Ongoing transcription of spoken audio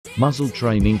Muzzle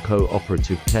training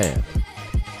cooperative care.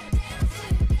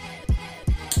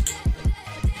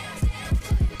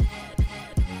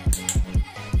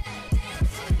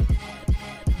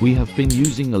 We have been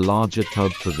using a larger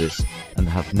tub for this, and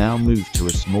have now moved to a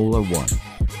smaller one.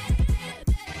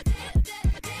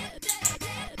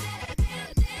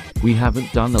 We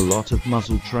haven't done a lot of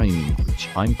muzzle training, which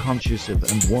I'm conscious of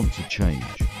and want to change.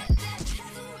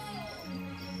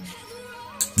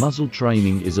 Muzzle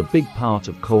training is a big part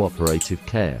of cooperative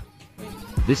care.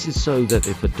 This is so that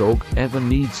if a dog ever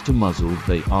needs to muzzle,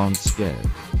 they aren't scared.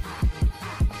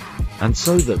 And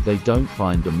so that they don't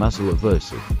find a muzzle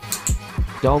aversive.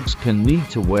 Dogs can need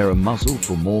to wear a muzzle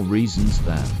for more reasons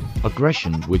than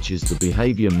aggression, which is the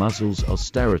behavior muzzles are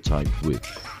stereotyped with.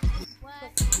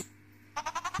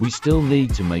 We still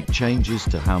need to make changes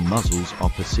to how muzzles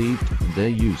are perceived and their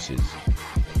uses.